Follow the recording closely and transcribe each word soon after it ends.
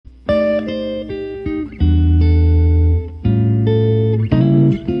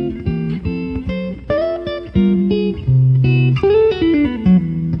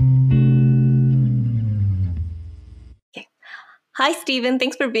Hi, Stephen.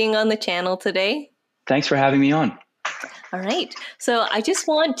 Thanks for being on the channel today. Thanks for having me on. All right. So I just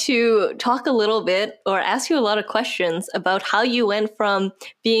want to talk a little bit or ask you a lot of questions about how you went from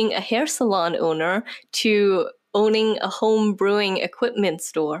being a hair salon owner to owning a home brewing equipment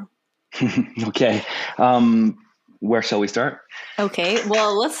store. Okay. Where shall we start? Okay.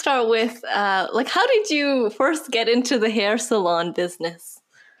 Well, let's start with how did you first get into the hair salon business?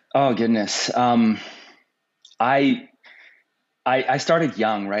 Oh goodness. I, I started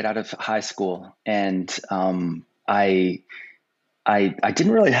young, right out of high school, and I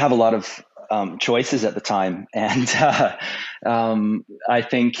didn't really have a lot of choices at the time, and I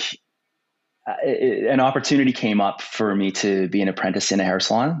think an opportunity came up for me to be an apprentice in a hair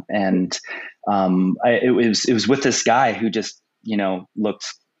salon, and it was with this guy who just looked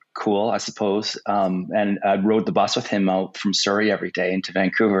cool, I suppose. And I rode the bus with him out from Surrey every day into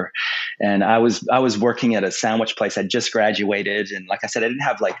Vancouver, and I was working at a sandwich place. I'd just graduated, and like I said, I didn't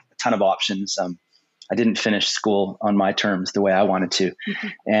have like a ton of options. I didn't finish school on my terms the way I wanted to,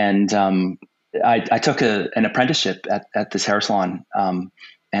 and I took an apprenticeship at this hair salon,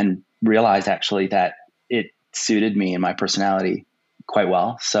 and realized actually that it suited me and my personality quite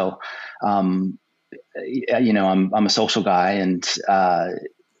well. So, I'm a social guy, and I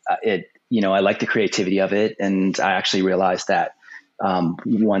like the creativity of it. And I actually realized that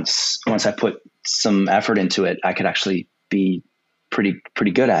once I put some effort into it, I could actually be pretty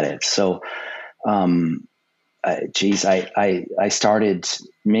good at it. So, I started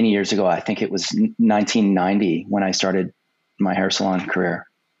many years ago. I think it was 1990 when I started my hair salon career.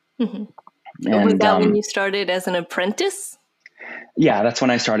 Mhm. Was And that when you started as an apprentice? yeah, that's when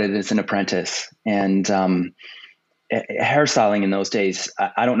I started as an apprentice. And hairstyling in those days,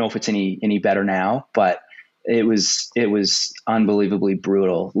 I don't know if it's any better now, but it was unbelievably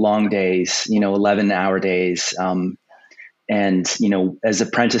brutal. Long days, 11-hour days. And as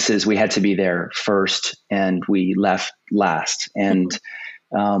apprentices, we had to be there first, and we left last. And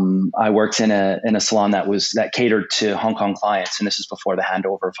I worked in a salon that catered to Hong Kong clients, and this is before the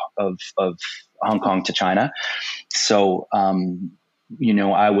handover of Hong Kong to China. So, I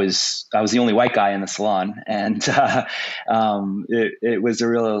was the only white guy in the salon, and it was a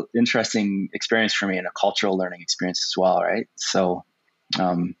real interesting experience for me, and a cultural learning experience as well, right? So,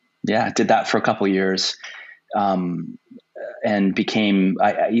 yeah, I did that for a couple of years. And became,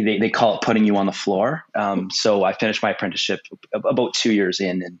 they call it putting you on the floor. So I finished my apprenticeship about 2 years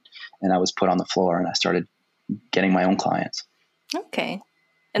in, and I was put on the floor, and I started getting my own clients. Okay.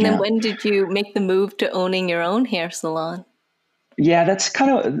 And then when did you make the move to owning your own hair salon? Yeah,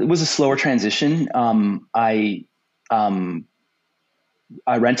 it was a slower transition. I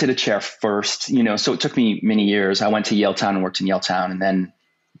rented a chair first, so it took me many years. I went to Yaletown and worked in Yaletown, and then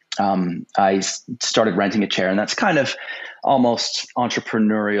I started renting a chair, and that's kind of almost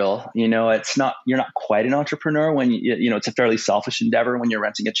entrepreneurial. You're not quite an entrepreneur when it's a fairly selfish endeavor when you're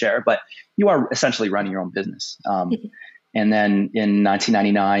renting a chair, but you are essentially running your own business. And then in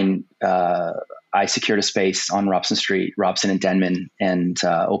 1999, I secured a space on Robson Street, Robson and Denman, and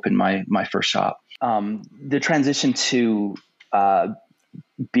opened my first shop. The transition to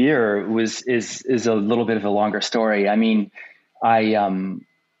beer is a little bit of a longer story. I mean,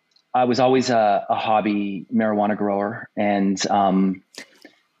 I was always a hobby marijuana grower, and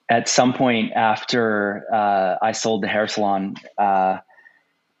at some point after I sold the hair salon,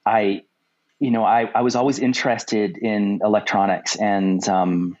 I was always interested in electronics and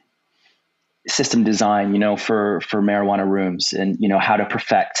system design, for marijuana rooms, and how to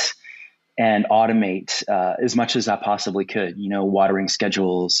perfect and automate as much as I possibly could. Watering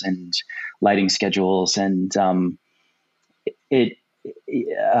schedules and lighting schedules, and it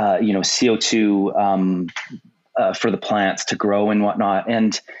CO2 for the plants to grow and whatnot.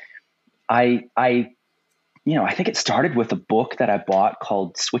 And I think it started with a book that I bought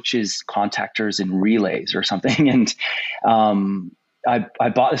called Switches, Contactors, and Relays or something. And I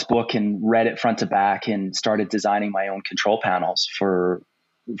bought this book and read it front to back, and started designing my own control panels for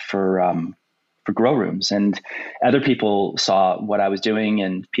grow rooms. And other people saw what I was doing,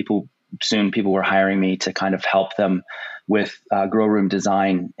 and people were hiring me to kind of help them with grow room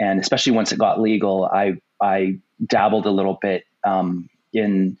design. And especially once it got legal, I dabbled a little bit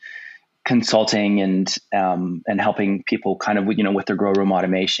in consulting and helping people kind of, with their grow room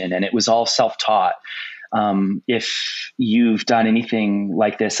automation. And it was all self-taught. If you've done anything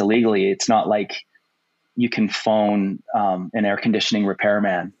like this illegally, it's not like you can phone an air conditioning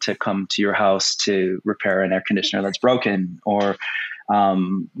repairman to come to your house to repair an air conditioner that's broken, or a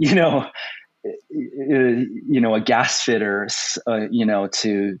gas fitter,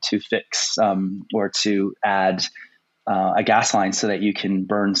 to fix or to add a gas line so that you can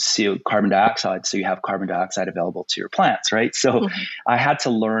burn carbon dioxide, so you have carbon dioxide available to your plants, right? So I had to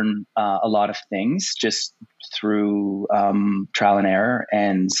learn a lot of things just through trial and error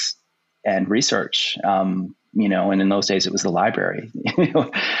and research. And in those days it was the library,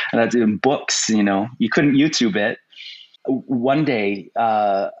 and that's in books. You couldn't YouTube it. One day,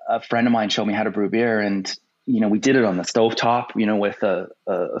 a friend of mine showed me how to brew beer, and we did it on the stovetop, with a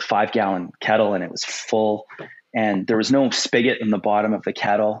 5-gallon kettle, and it was full, and there was no spigot in the bottom of the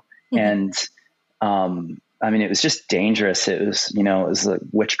kettle. And it was just dangerous. It was, it was like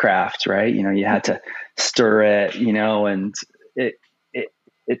witchcraft, right? You had to stir it, and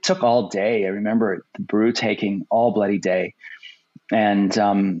it took all day. I remember the brew taking all bloody day,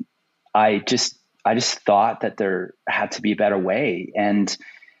 and I just thought that there had to be a better way. And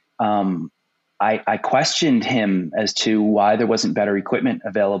I questioned him as to why there wasn't better equipment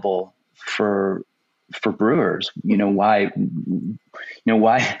available for brewers. Why,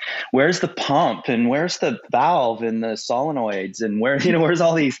 where's the pump, and where's the valve and the solenoids, and where's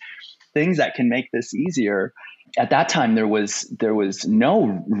all these things that can make this easier? At that time, there was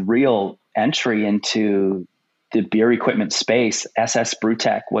no real entry into the beer equipment space. SS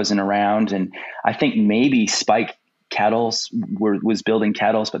Brewtech wasn't around, and I think maybe Spike Kettles was building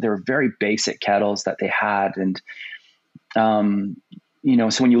kettles, but they were very basic kettles that they had. And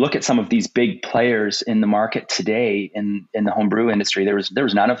so when you look at some of these big players in the market today in the homebrew industry, there was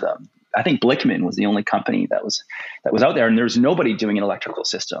none of them. I think Blickman was the only company that was out there, and there was nobody doing an electrical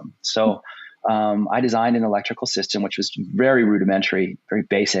system. So I designed an electrical system, which was very rudimentary, very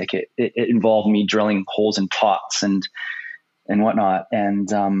basic. It involved me drilling holes in pots and whatnot.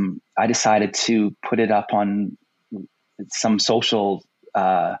 And I decided to put it up on some social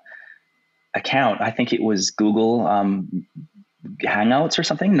account. I think it was Google Hangouts or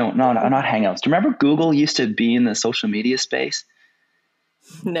something. No, not Hangouts. Do you remember Google used to be in the social media space?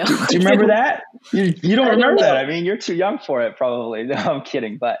 No. Do you remember that? You don't remember that? I mean, you're too young for it, probably. No, I'm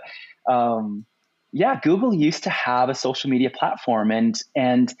kidding. But Google used to have a social media platform,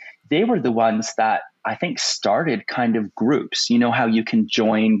 and they were the ones that I think started kind of groups. You know how you can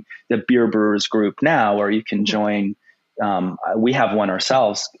join the Beer Brewers group now, or you can join. We have one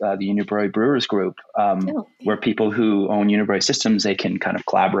ourselves, the Unibrewery Brewers Group, where people who own Unibrewery systems, they can kind of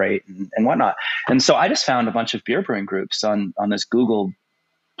collaborate and whatnot. And so I just found a bunch of beer brewing groups on this Google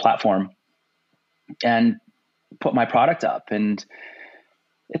platform and put my product up. And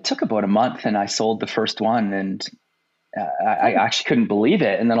it took about a month, and I sold the first one, and I actually couldn't believe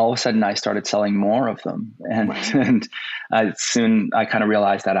it. And then all of a sudden I started selling more of them. And soon I kind of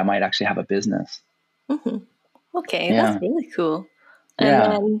realized that I might actually have a business. Mm-hmm. Okay, yeah. That's really cool.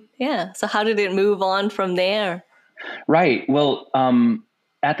 And then, so how did it move on from there? Right. Well,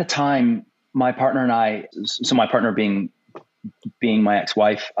 at the time, my partner and I, so my partner being my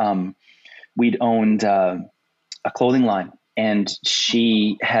ex-wife, we'd owned a clothing line, and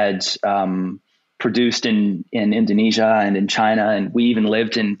she had produced in Indonesia and in China, and we even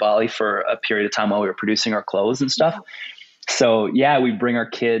lived in Bali for a period of time while we were producing our clothes and stuff. So we'd bring our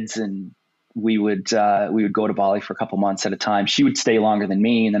kids, and we would go to Bali for a couple months at a time. She would stay longer than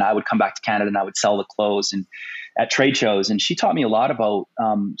me, and then I would come back to Canada and I would sell the clothes and at trade shows. And she taught me a lot about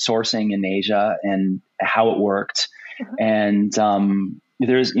sourcing in Asia and how it worked. And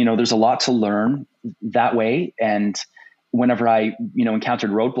there's a lot to learn that way. And whenever I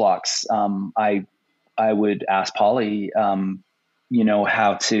encountered roadblocks, I would ask Polly how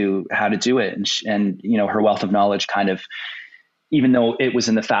to do it, and her wealth of knowledge kind of, even though it was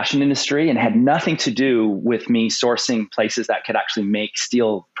in the fashion industry and had nothing to do with me sourcing places that could actually make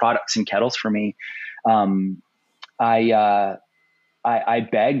steel products and kettles for me, I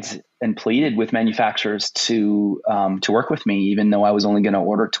begged and pleaded with manufacturers to work with me, even though I was only going to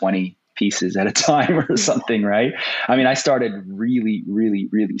order 20 pieces at a time or something. Right. I mean, I started really, really,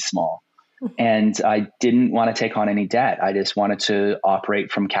 really small, and I didn't want to take on any debt. I just wanted to operate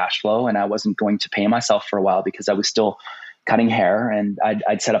from cash flow, and I wasn't going to pay myself for a while because I was still cutting hair, and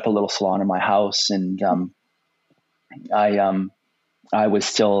I'd set up a little salon in my house, and I was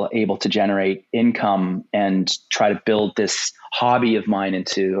still able to generate income and try to build this hobby of mine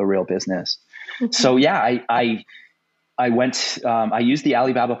into a real business. So I went. I used the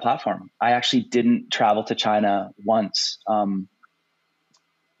Alibaba platform. I actually didn't travel to China once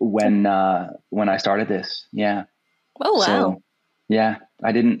when I started this. Yeah. Oh wow. So,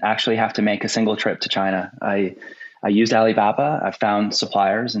 I didn't actually have to make a single trip to China. I used Alibaba. I found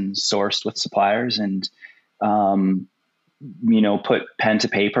suppliers and sourced with suppliers, and put pen to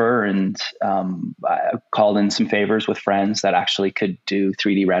paper, and I called in some favors with friends that actually could do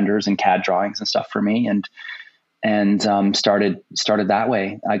 3D renders and CAD drawings and stuff for me. And and started that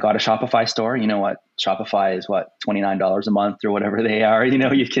way. I got a Shopify store. You know what? Shopify is what, $29 a month or whatever they are. You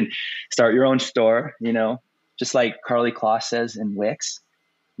know, you can start your own store, you know, just like Carly Kloss says in Wix,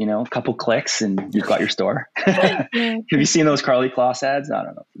 you know, a couple clicks and you've got your store. Have you seen those Carly Kloss ads? I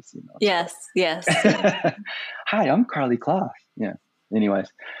don't know if you've seen those. Yes. Hi, I'm Carly Kloss. Yeah.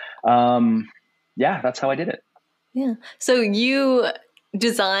 Anyways. Yeah, that's how I did it. Yeah. So you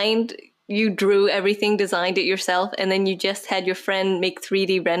drew everything, designed it yourself, and then you just had your friend make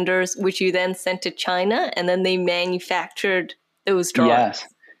 3D renders, which you then sent to China, and then they manufactured those drawings.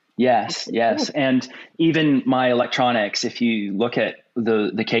 Yes. And even my electronics, if you look at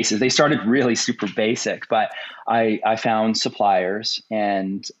the cases, they started really super basic, but I found suppliers,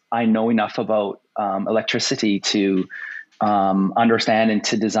 and I know enough about electricity to understand and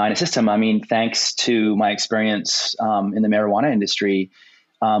to design a system. I mean, thanks to my experience in the marijuana industry,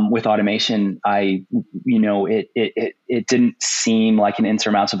 with automation, it didn't seem like an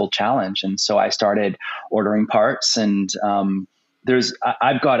insurmountable challenge. And so I started ordering parts, and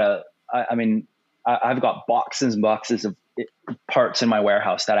I've got boxes and boxes of parts in my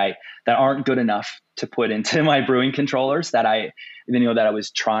warehouse that aren't good enough to put into my brewing controllers that I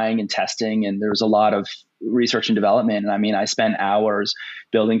was trying and testing. And there was a lot of research and development. And I mean, I spent hours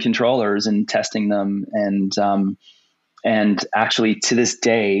building controllers and testing them. And actually, to this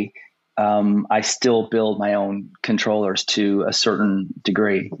day, I still build my own controllers to a certain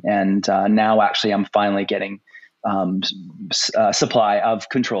degree. And now, actually, I'm finally getting a supply of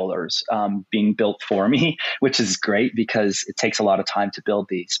controllers being built for me, which is great because it takes a lot of time to build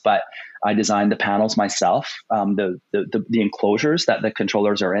these. But I designed the panels myself, the enclosures that the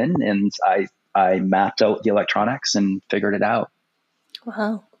controllers are in, and I mapped out the electronics and figured it out.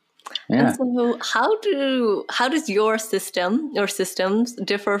 Wow. Yeah. And so how does your system or systems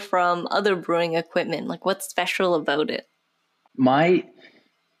differ from other brewing equipment? Like, what's special about it? My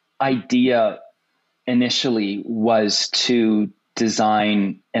idea initially was to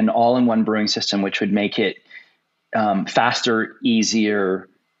design an all-in-one brewing system, which would make it faster, easier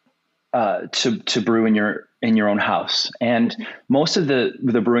to brew in your own house. And most of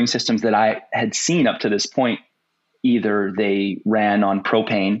the brewing systems that I had seen up to this point, either they ran on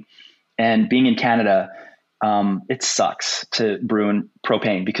propane, and being in Canada, it sucks to brew in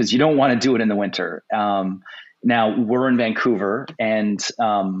propane because you don't want to do it in the winter. Now we're in Vancouver, and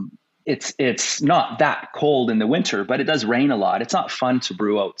it's not that cold in the winter, but it does rain a lot. It's not fun to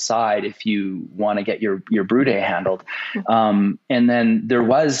brew outside if you want to get your brew day handled. And then there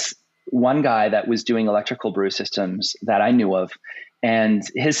was one guy that was doing electrical brew systems that I knew of, and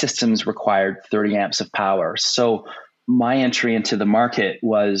his systems required 30 amps of power. So my entry into the market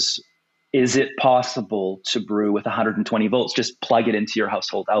was, is it possible to brew with 120 volts? Just plug it into your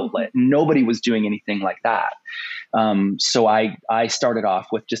household outlet. Nobody was doing anything like that. So I started off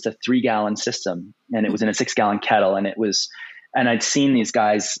with just a 3-gallon system, and it was in a 6-gallon kettle. And I'd seen these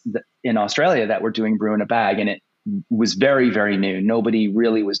guys in Australia that were doing brew in a bag, and it was very, very new. Nobody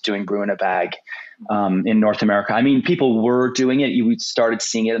really was doing brew in a bag in North America. I mean, people were doing it. You started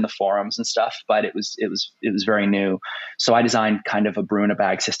seeing it in the forums and stuff, but it was very new. So I designed kind of a brew in a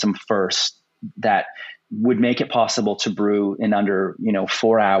bag system first that would make it possible to brew in under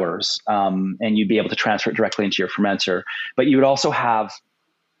 4 hours, and you'd be able to transfer it directly into your fermenter. But you would also have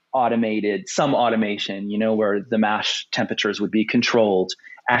some automation, where the mash temperatures would be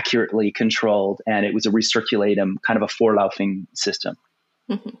accurately controlled, and it was a recirculatum, kind of a forlaufing system.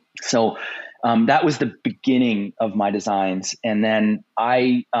 Mm-hmm. So that was the beginning of my designs. And then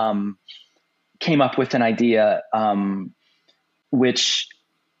I came up with an idea which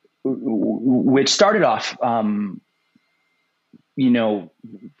started off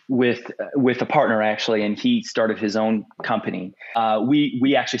with a partner, actually, and he started his own company.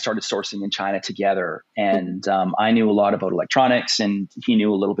 We actually started sourcing in China together, and I knew a lot about electronics, and he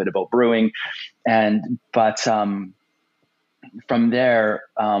knew a little bit about brewing, but from there,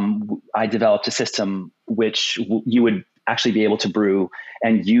 I developed a system which you would actually be able to brew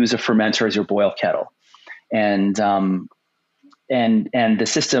and use a fermenter as your boil kettle, and the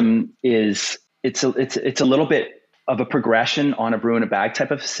system it's a little bit of a progression on a brew in a bag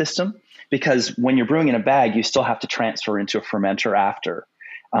type of system, because when you're brewing in a bag, you still have to transfer into a fermenter after.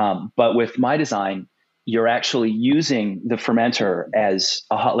 But with my design, you're actually using the fermenter as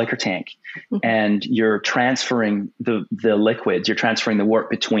a hot liquor tank, and you're transferring the liquids, you're transferring the work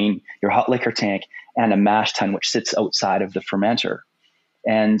between your hot liquor tank and a mash tun, which sits outside of the fermenter.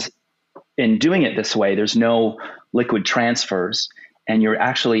 And in doing it this way, there's no liquid transfers, and you're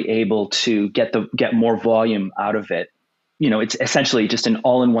actually able to get more volume out of it. It's essentially just an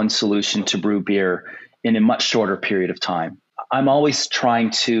all-in-one solution to brew beer in a much shorter period of time. I'm always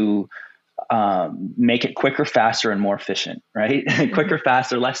trying to make it quicker, faster, and more efficient, right? Quicker,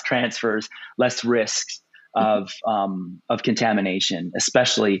 faster, less transfers, less risks of contamination,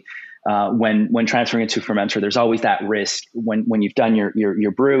 especially when transferring into a fermenter. There's always that risk when you've done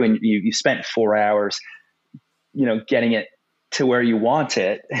your brew and you spent 4 hours, getting it to where you want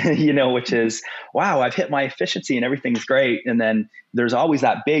it, which is, wow, I've hit my efficiency and everything's great. And then there's always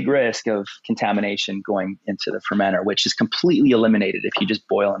that big risk of contamination going into the fermenter, which is completely eliminated if you just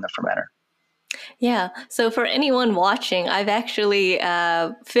boil in the fermenter. Yeah. So for anyone watching, I've actually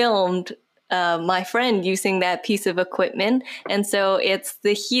filmed my friend using that piece of equipment. And so it's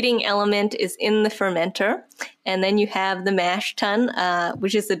the heating element is in the fermenter. And then you have the mash tun,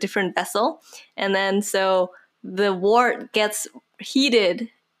 which is a different vessel. And then so the wort gets heated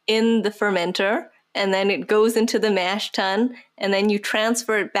in the fermenter, and then it goes into the mash tun, and then you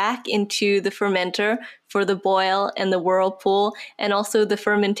transfer it back into the fermenter for the boil and the whirlpool. And also the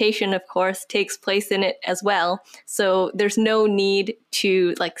fermentation, of course, takes place in it as well. So there's no need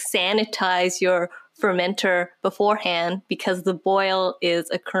to sanitize your fermenter beforehand because the boil is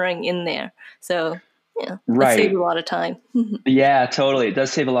occurring in there. So yeah, right. It saves a lot of time. Yeah, totally. It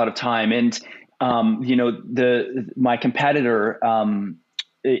does save a lot of time. And my competitor,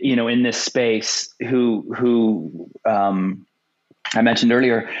 in this space, who I mentioned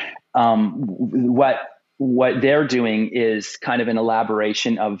earlier, what they're doing is kind of an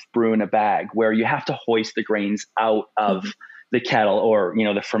elaboration of brew in a bag, where you have to hoist the grains out of the kettle or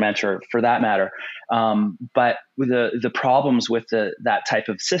the fermenter, for that matter. But the problems with that type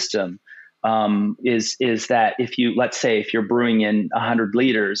of system is that if you're brewing in 100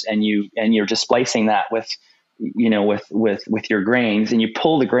 liters and you're displacing that with your grains, and you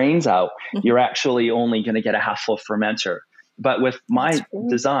pull the grains out, you're actually only going to get a half full fermenter. But with my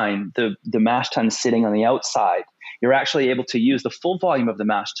design, the mash tun sitting on the outside, you're actually able to use the full volume of the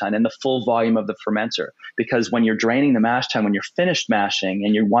mash tun and the full volume of the fermenter, because when you're draining the mash tun, when you're finished mashing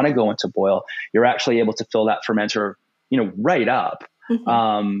and you want to go into boil, you're actually able to fill that fermenter, right up.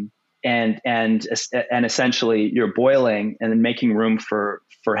 And essentially you're boiling and then making room for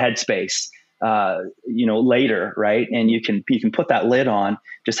headspace, later, right? And you can put that lid on,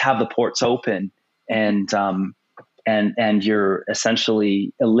 just have the ports open, and you're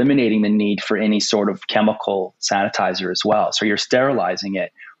essentially eliminating the need for any sort of chemical sanitizer as well. So you're sterilizing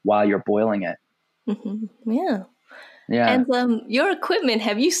it while you're boiling it. Yeah. Yeah. And your equipment,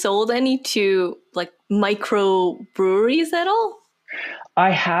 have you sold any to micro breweries at all?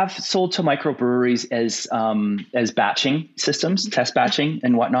 I have sold to microbreweries as batching systems, test batching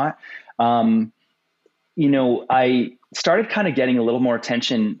and whatnot. I started kind of getting a little more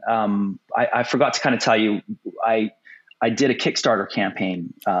attention. I forgot to kind of tell you, I did a Kickstarter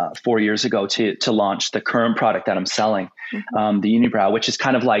campaign 4 years ago to launch the current product that I'm selling, the Unibrow, which is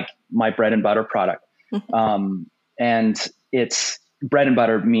kind of like my bread and butter product. And it's bread and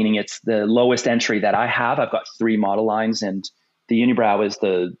butter, meaning it's the lowest entry that I have. I've got 3 model lines, and the Unibrow is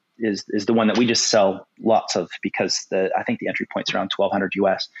the one that we just sell lots of, because I think the entry point's around $1,200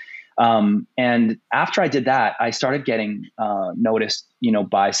 US. And after I did that, I started getting noticed,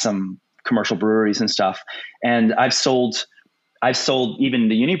 by some commercial breweries and stuff. And I've sold even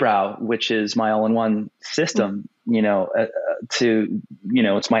the Unibrow, which is my all-in-one system, to,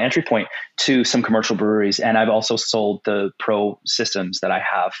 it's my entry point to some commercial breweries. And I've also sold the Pro systems that I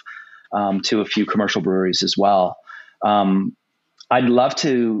have to a few commercial breweries as well. I'd love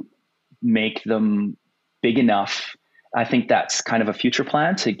to make them big enough. I think that's kind of a future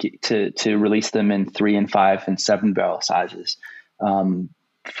plan to release them in 3 and 5 and 7 barrel sizes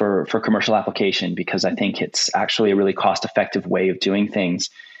for commercial application, because I think it's actually a really cost effective way of doing things.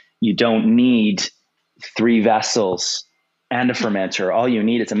 You don't need 3 vessels and a fermenter. All you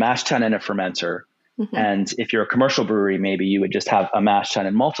need is a mash tun and a fermenter. And if you're a commercial brewery, maybe you would just have a mash tun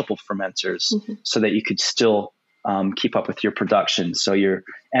and multiple fermenters so that you could still keep up with your production. So your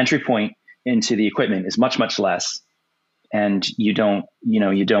entry point into the equipment is much, much less. And you don't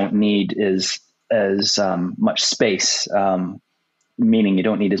need as much space, meaning you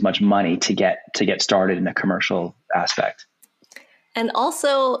don't need as much money to get started in a commercial aspect. And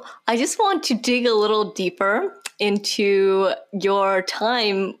also, I just want to dig a little deeper into your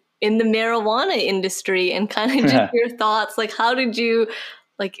time in the marijuana industry and kind of just your thoughts. How did you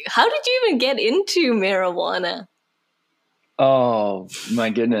even get into marijuana? Oh my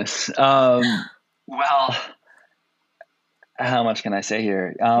goodness. Well, how much can I say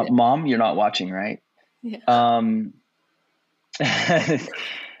here? Mom, you're not watching, right? Yeah.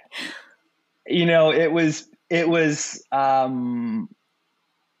 It was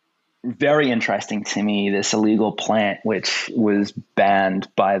very interesting to me, this illegal plant, which was banned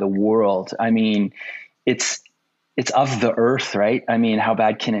by the world. I mean, it's, it's of the earth, right? I mean, how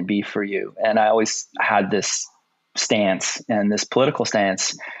bad can it be for you? And I always had this stance and this political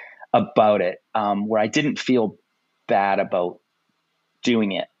stance about it, where I didn't feel bad about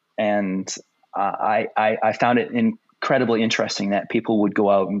doing it. And I found it incredibly interesting that people would go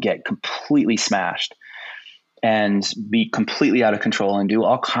out and get completely smashed and be completely out of control and do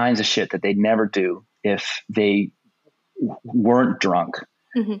all kinds of shit that they'd never do if they weren't drunk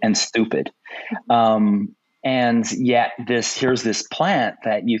and stupid. And yet here's this plant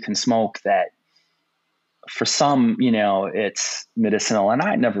that you can smoke that for some, it's medicinal, and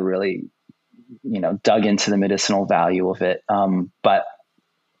I never really, dug into the medicinal value of it. But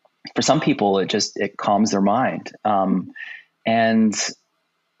for some people, it calms their mind. And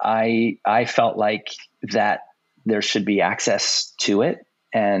I felt like that there should be access to it.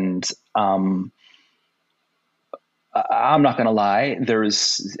 And, I'm not going to lie,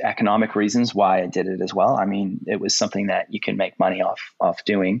 there's economic reasons why I did it as well. I mean, it was something that you can make money off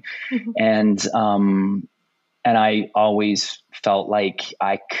doing. And I always felt like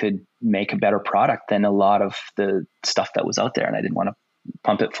I could make a better product than a lot of the stuff that was out there. And I didn't want to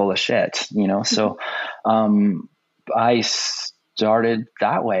pump it full of shit, So, I started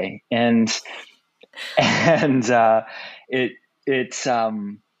that way, and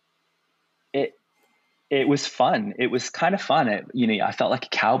it was fun. It was kind of fun. I felt like a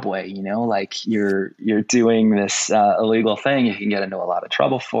cowboy, like you're doing this illegal thing you can get into a lot of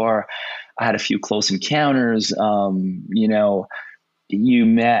trouble for. I had a few close encounters. You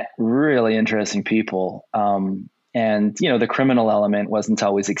met really interesting people. And, the criminal element wasn't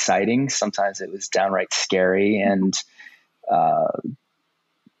always exciting. Sometimes it was downright scary, and,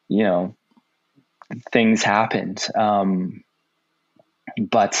 things happened.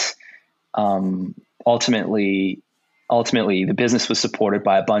 But ultimately the business was supported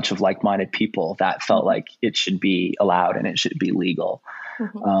by a bunch of like-minded people that felt like it should be allowed and it should be legal.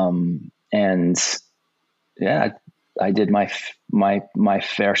 And yeah, I did my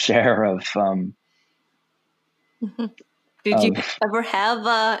fair share of, Did you ever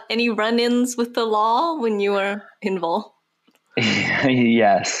have any run-ins with the law when you were involved?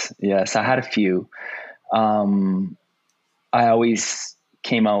 Yes. I had a few. I always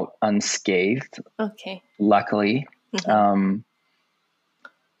came out unscathed. Okay. Luckily. One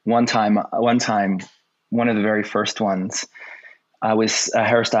time, one of the very first ones, I was a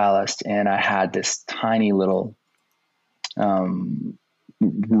hairstylist, and I had this tiny little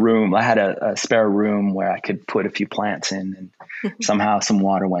room. I had a spare room where I could put a few plants in, and somehow some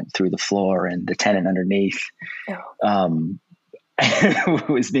water went through the floor, and the tenant underneath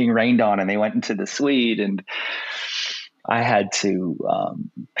was being rained on, and they went into the suite, and I had to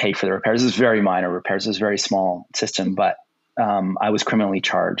pay for the repairs. It was very minor repairs. It was a very small system, but I was criminally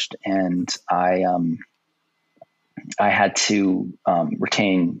charged, and I had to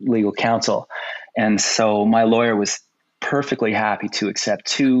retain legal counsel. And so my lawyer was perfectly happy to accept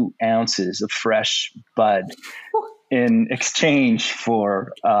 2 ounces of fresh bud in exchange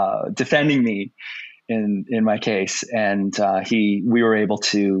for defending me in my case. And we were able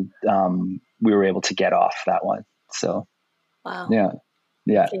to get off that one. So, wow.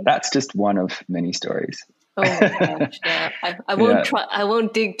 Yeah. Okay. That's just one of many stories. Oh my gosh! Yeah, I won't try. I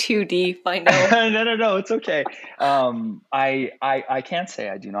won't dig too deep. I know. No. It's okay. I can't say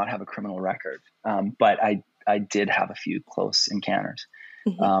I do not have a criminal record, but I did have a few close encounters.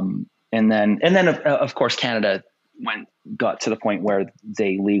 And then of course Canada got to the point where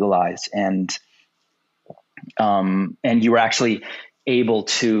they legalized, and you were actually able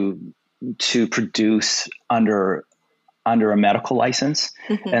to produce under a medical license.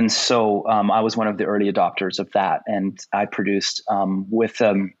 And so I was one of the early adopters of that. And I produced with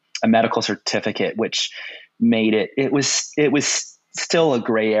a medical certificate, which made it was still a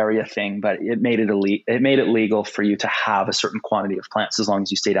gray area thing, but it made it legal for you to have a certain quantity of plants as long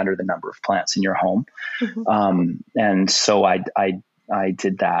as you stayed under the number of plants in your home. And so I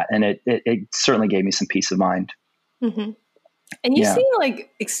did that, and it certainly gave me some peace of mind. And you seem like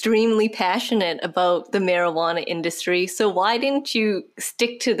extremely passionate about the marijuana industry. So why didn't you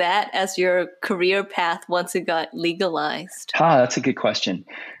stick to that as your career path once it got legalized? That's a good question.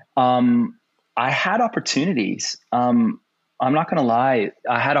 I had opportunities. I'm not going to lie.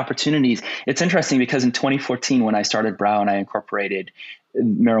 I had opportunities. It's interesting because in 2014, when I started Brow and I incorporated,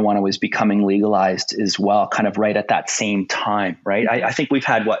 marijuana was becoming legalized as well, kind of right at that same time, right? I think we've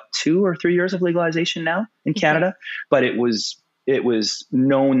had 2 or 3 years of legalization now in Canada, but it was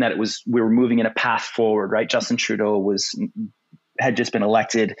known that we were moving in a path forward, right? Justin Trudeau had just been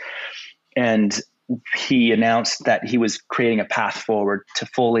elected, and he announced that he was creating a path forward to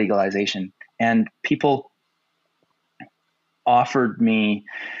full legalization. And people offered me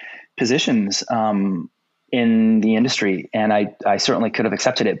positions in the industry, and I certainly could have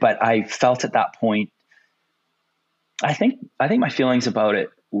accepted it. But I felt at that point, I think my feelings about it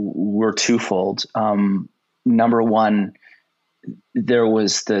were twofold. Number one, there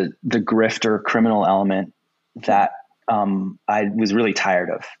was the grifter criminal element that I was really tired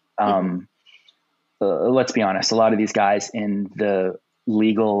of. Let's be honest, a lot of these guys in the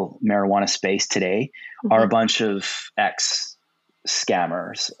legal marijuana space today are a bunch of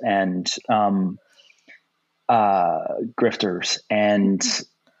ex-scammers and grifters and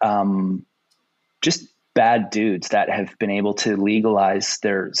just bad dudes that have been able to legalize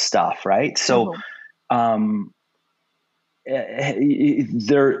their stuff, right? So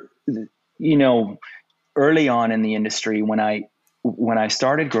there, early on in the industry, when I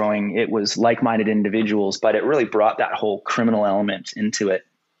started growing, it was like-minded individuals, but it really brought that whole criminal element into it.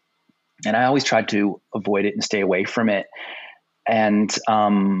 And I always tried to avoid it and stay away from it. And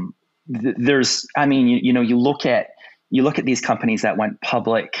there's, I mean, you look at these companies that went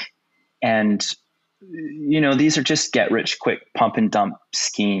public, and these are just get rich quick pump and dump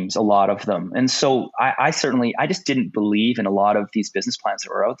schemes, a lot of them. And so I just didn't believe in a lot of these business plans that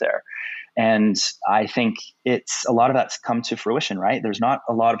were out there. And I think it's a lot of that's come to fruition, right? There's not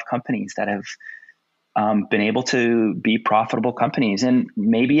a lot of companies that have been able to be profitable companies. And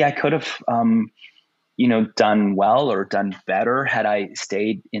maybe I could have, done well or done better had I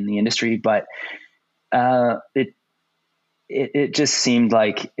stayed in the industry. But it just seemed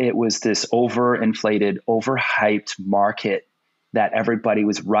like it was this overinflated, overhyped market that everybody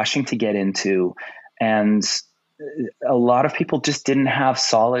was rushing to get into. And a lot of people just didn't have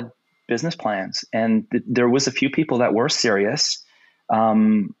solid business plans. And there was a few people that were serious.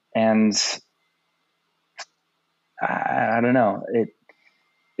 And I don't know,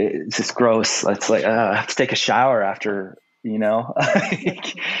 it's just gross. It's like, I have to take a shower after, do you know what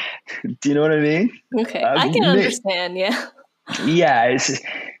I mean? Okay. I can understand. Yeah. Yeah. It's,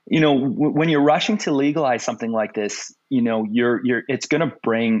 when you're rushing to legalize something like this, it's going to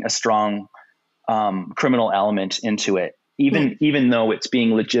bring a strong criminal element into it. Even though it's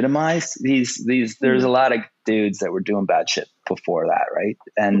being legitimized, there's a lot of dudes that were doing bad shit before that, right?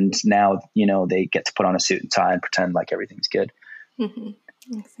 And now, they get to put on a suit and tie and pretend like everything's good.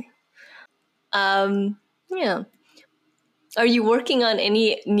 Yeah. Are you working on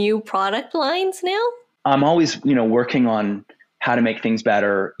any new product lines now? I'm always, working on how to make things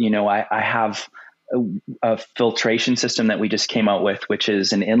better. I have a filtration system that we just came out with, which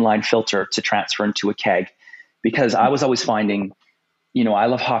is an inline filter to transfer into a keg. Because I was always finding, I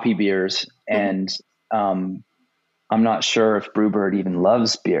love hoppy beers, and I'm not sure if Brewbird even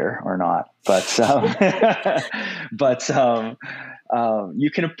loves beer or not, but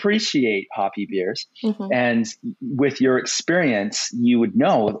you can appreciate hoppy beers. And with your experience, you would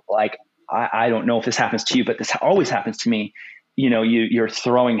know, like, I don't know if this happens to you, but this always happens to me. You're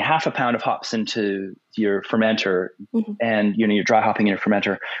throwing half a pound of hops into your fermenter, and you're dry hopping in your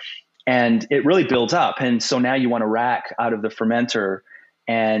fermenter. And it really builds up. And so now you want to rack out of the fermenter.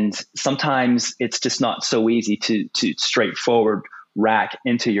 And sometimes it's just not so easy to straightforward rack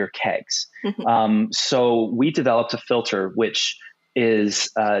into your kegs. So we developed a filter, which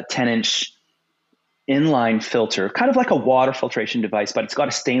is a 10-inch inline filter, kind of like a water filtration device, but it's got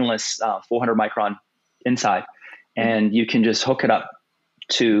a stainless 400 micron inside. And you can just hook it up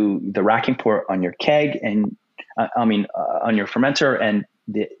to the racking port on your keg and on your fermenter and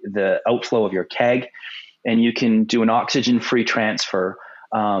the outflow of your keg, and you can do an oxygen-free transfer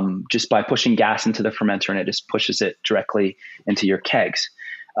just by pushing gas into the fermenter, and it just pushes it directly into your kegs.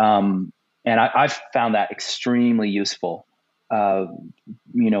 And I've found that extremely useful,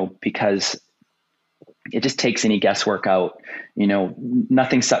 because it just takes any guesswork out.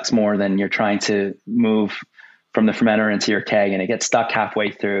 Nothing sucks more than you're trying to move from the fermenter into your keg and it gets stuck halfway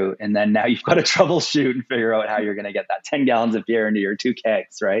through. And then now you've got to troubleshoot and figure out how you're going to get that 10 gallons of beer into your 2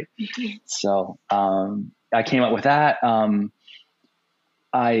 kegs. Right. So, I came up with that.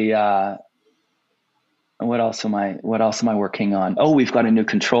 What else am I working on? Oh, we've got a new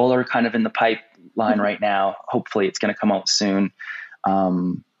controller kind of in the pipeline right now. Hopefully it's going to come out soon.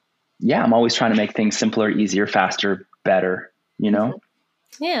 I'm always trying to make things simpler, easier, faster, better,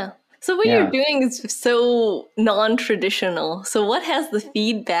 Yeah. So what you're doing is so non-traditional. So what has the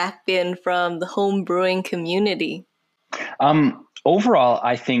feedback been from the home brewing community? Overall,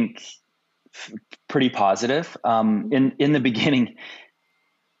 I think pretty positive. In the beginning,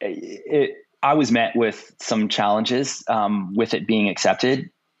 I was met with some challenges with it being accepted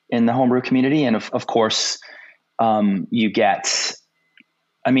in the homebrew community. And of course, you get,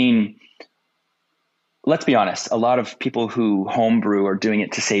 I mean, let's be honest, a lot of people who homebrew are doing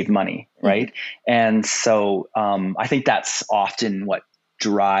it to save money, right? Mm-hmm. And so I think that's often what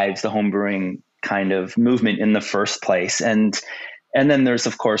drives the homebrewing kind of movement in the first place. And then there's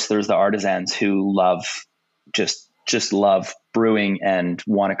the artisans who love just love brewing and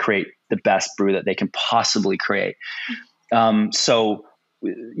want to create the best brew that they can possibly create. So,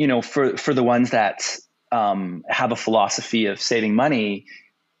 for the ones that have a philosophy of saving money,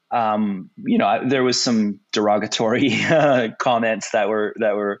 there was some derogatory comments that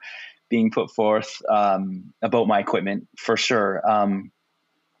were being put forth about my equipment for sure.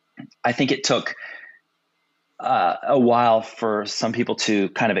 I think it took a while for some people to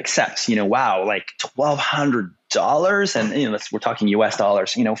kind of accept, wow, like $1,200, and we're talking US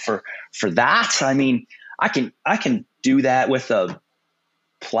dollars, for that. I mean, I can do that with a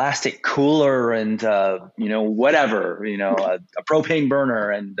plastic cooler and whatever, a propane burner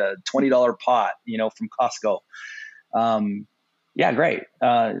and a $20 pot, from Costco. Yeah, great.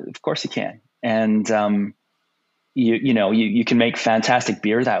 Of course you can, and you can make fantastic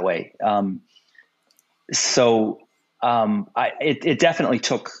beer that way. It definitely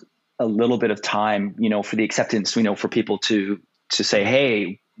took a little bit of time, for the acceptance, for people to say,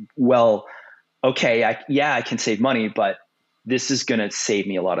 hey, well, okay, I can save money, but this is going to save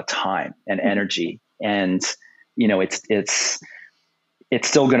me a lot of time and energy. And, it's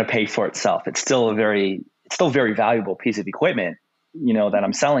still going to pay for itself. It's still a very valuable piece of equipment, that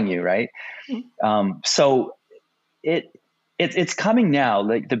I'm selling you. Right. So it's coming now.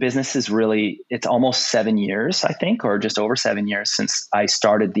 Like the business is it's almost 7 years, I think, or just over 7 years since I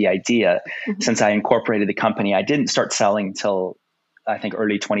started the idea, since I incorporated the company. I didn't start selling until I think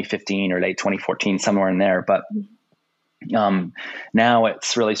early 2015 or late 2014, somewhere in there. But now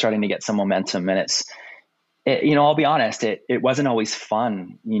it's really starting to get some momentum, and I'll be honest, it wasn't always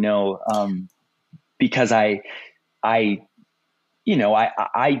fun, because I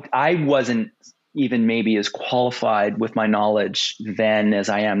wasn't even maybe as qualified with my knowledge then as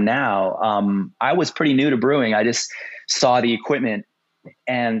I am now. I was pretty new to brewing. I just saw the equipment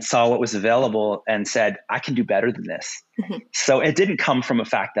and saw what was available and said, I can do better than this. Mm-hmm. So it didn't come from a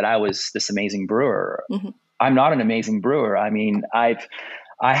fact that I was this amazing brewer. Mm-hmm. I'm not an amazing brewer. I mean, I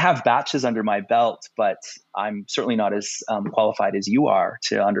have batches under my belt, but I'm certainly not as qualified as you are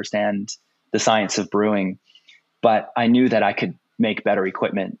to understand the science of brewing. But I knew that I could make better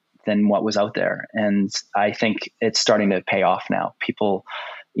equipment than what was out there. And I think it's starting to pay off now. People,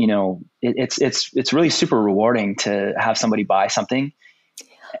 it's really super rewarding to have somebody buy something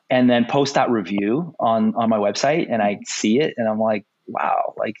and then post that review on my website, and I see it and I'm like,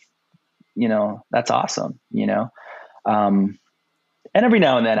 wow, like, that's awesome, and every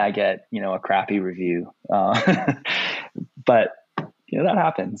now and then I get, a crappy review, but that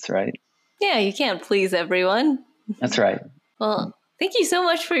happens, right? Yeah. You can't please everyone. That's right. Well, thank you so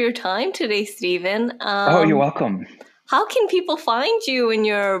much for your time today, Stephen. You're welcome. How can people find you in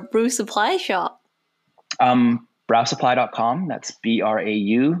your brew supply shop? Brausupply.com. That's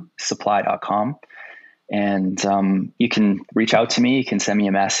BRAU supply.com. And you can reach out to me. You can send me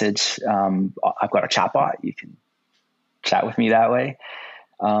a message. I've got a chat bot. You can chat with me that way.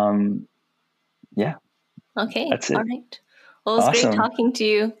 Yeah. Okay. That's it. All right. Well, it was great talking to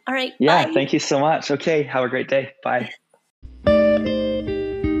you. All right. Yeah. Bye. Thank you so much. Okay. Have a great day. Bye.